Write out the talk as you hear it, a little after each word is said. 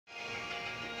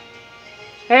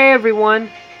Hey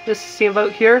everyone, this is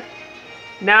Samvote here.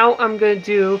 Now I'm going to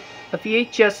do a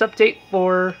VHS update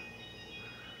for,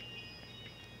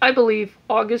 I believe,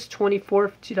 August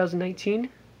 24th, 2019.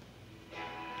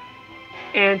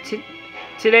 And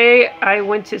today I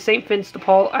went to St. Vincent de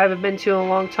Paul. I haven't been to in a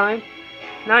long time.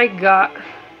 And I got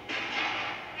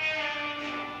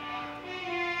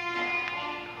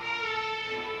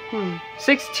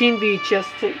 16 VHS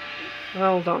tapes.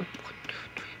 Hold on. 1, 2,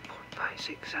 3, 4, 5,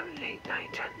 6, 7, 8, 9,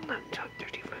 10, 11, 12,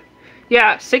 13, 14.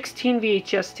 Yeah, 16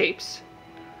 VHS tapes.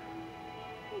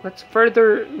 Let's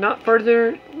not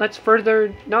further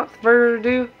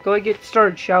ado, go and get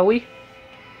started, shall we?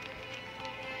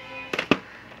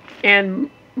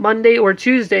 And Monday or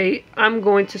Tuesday, I'm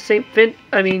going to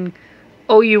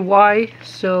OUY,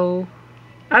 so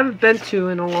I haven't been to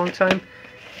in a long time.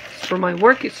 It's for my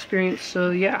work experience,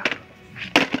 so yeah.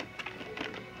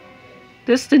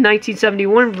 This is the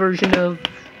 1971 version of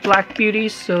Black Beauty,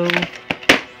 so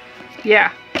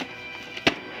yeah.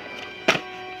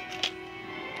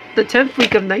 The 10th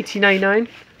week of 1999.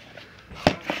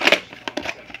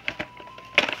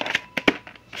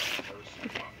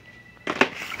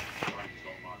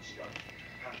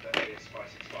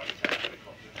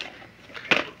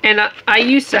 And I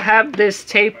used to have this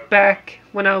tape back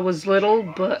when I was little,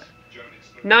 but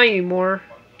not anymore.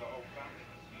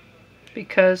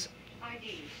 Because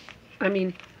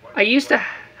I used to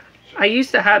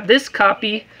have this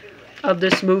copy of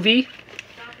this movie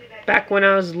back when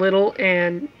I was little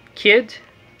and kid,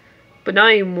 but not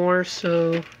anymore,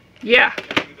 so yeah.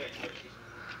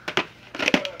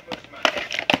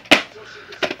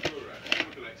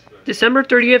 December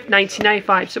 30th,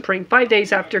 1995, supreme 5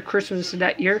 days after Christmas of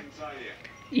that year.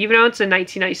 Even though it's a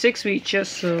 1996 VHS,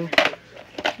 so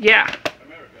yeah.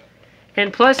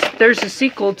 And plus, there's a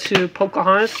sequel to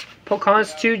Pocahontas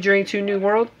 2, Journey to a New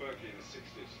World.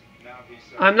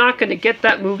 I'm not going to get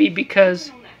that movie because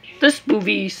this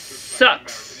movie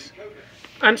sucks.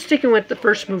 I'm sticking with the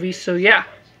first movie, so yeah.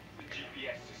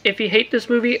 If you hate this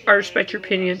movie, I respect your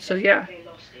opinion, so yeah.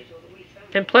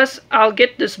 And plus, I'll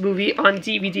get this movie on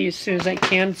DVD as soon as I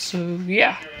can, so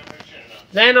yeah.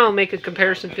 Then I'll make a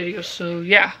comparison video, so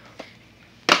yeah.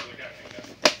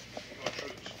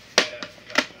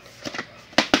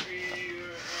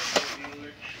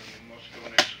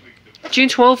 June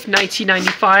 12th,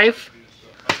 1995.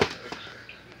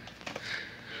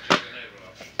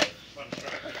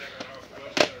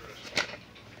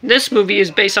 This movie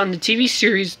is based on the TV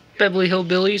series Beverly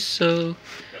Hillbillies, so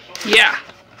yeah.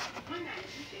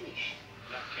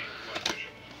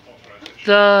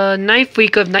 The 9th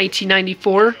week of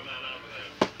 1994.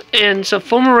 And it's a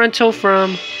former rental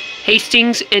from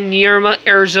Hastings in Yuma,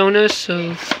 Arizona,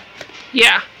 so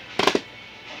yeah.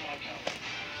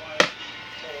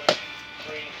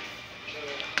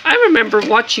 I remember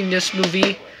watching this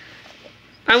movie.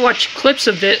 I watched clips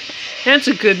of it, and it's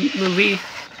a good movie.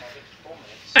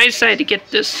 I decided to get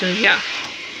this, so yeah.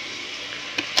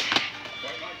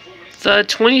 The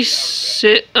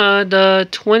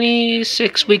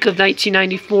 26th week of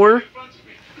 1994.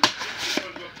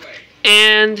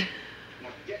 And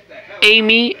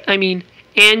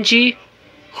Angie,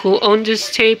 who owned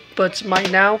this tape, but it's mine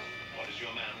now.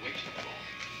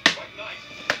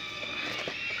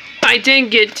 I didn't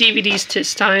get DVDs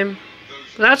this time,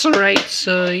 but that's alright,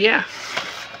 so yeah.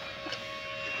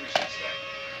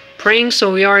 Praying,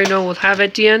 so we already know we'll have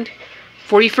at the end.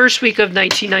 41st week of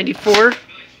 1994.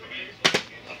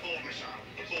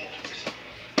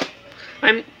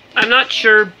 I'm not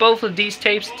sure both of these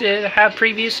tapes did have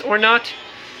previous or not.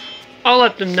 I'll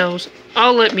let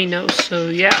me know, so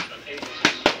yeah.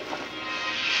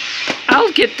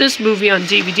 I'll get this movie on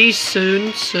DVD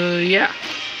soon, so yeah.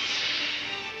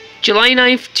 July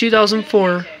 9th,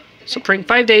 2004. Supreme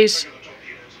 5 days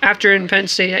after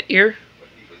Independence Day that year.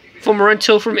 Former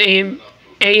rental from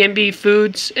A&B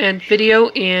Foods and Video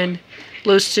and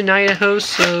Lewiston, Idaho,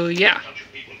 so yeah.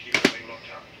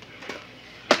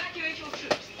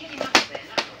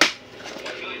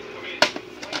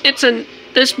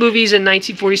 This movie's a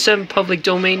 1947 public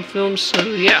domain film, so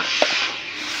yeah.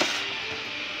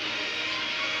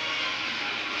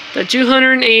 The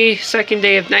 282nd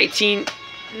day of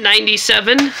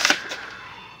 1997.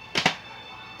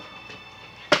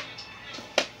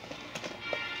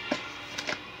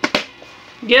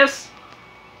 Yes,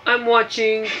 I'm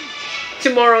watching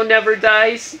Tomorrow Never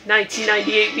Dies,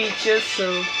 1998 VHS,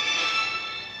 so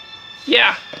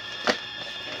yeah.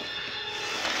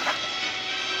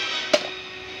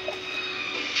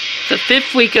 The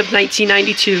 5th week of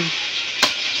 1992.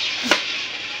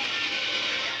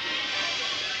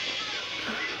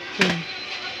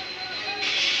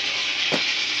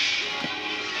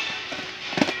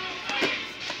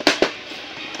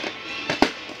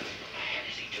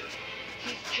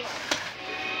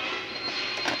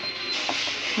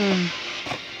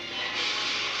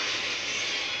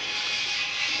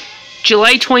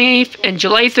 July 28th and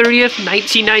July 30th,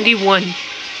 1991.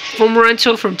 Film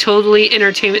rental from Totally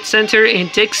Entertainment Center in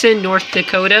Dixon, North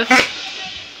Dakota.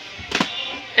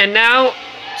 And now,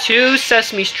 2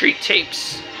 Sesame Street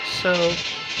tapes. So,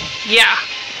 yeah.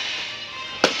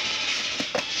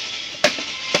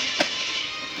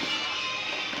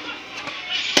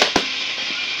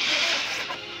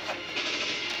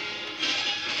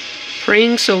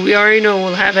 Ring, so we already know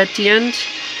we'll have at the end.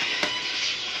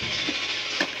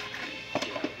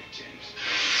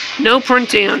 No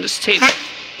printing on this tape.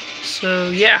 So,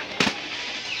 yeah.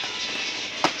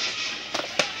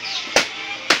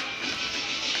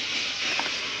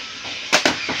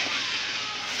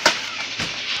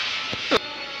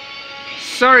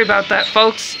 Sorry about that,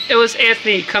 folks. It was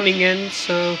Anthony coming in,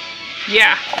 so,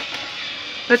 yeah.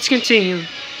 Let's continue.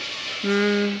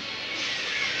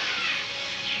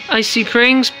 I see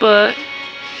rings, but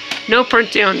no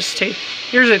printing on this tape.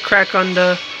 Here's a crack on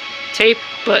the tape,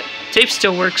 but tape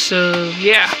still works, so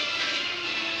yeah.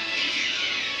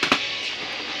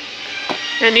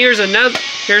 And here's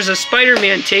a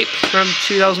Spider-Man tape from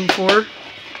 2004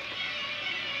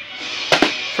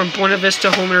 from Buena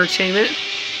Vista Home Entertainment.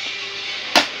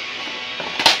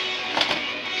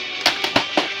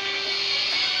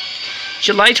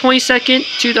 July 22nd,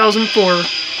 2004.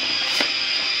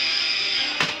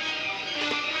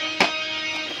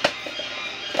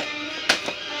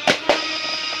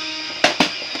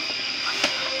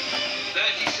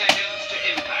 Seconds to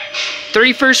impact.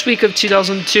 31st week of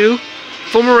 2002.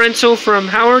 Film rental from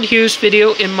Howard Hughes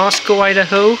Video in Moscow,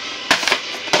 Idaho.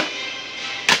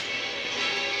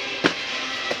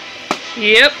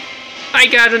 Yep, I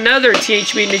got another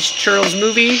Teenage Mutant Ninja Turtles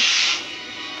movie.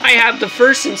 I have the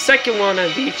first and second one on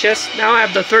VHS. Now I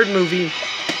have the third movie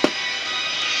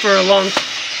for a long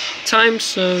time,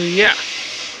 so yeah.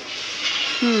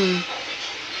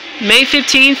 May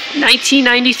 15th,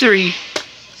 1993.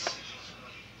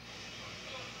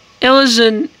 It was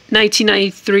a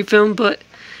 1993 film, but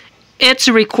it's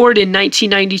recorded in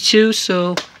 1992,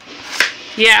 so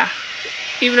yeah.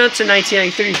 Even though it's a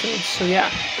 1993 film, so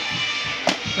yeah.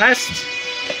 Last.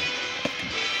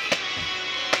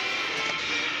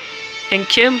 And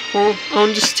Kim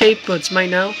owned this tape, but it's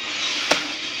mine now.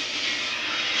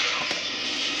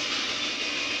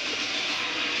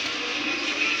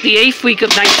 The 8th week of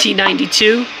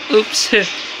 1992. Oops,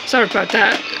 sorry about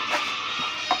that.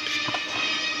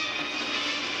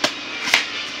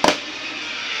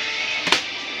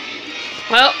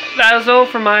 Well, that was all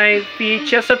for my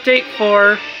VHS update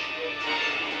for,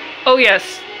 oh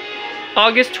yes,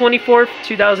 August 24th,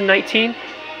 2019.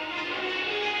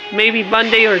 Maybe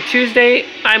Monday or Tuesday,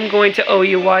 I'm going to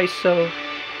OUI, so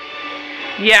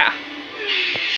yeah.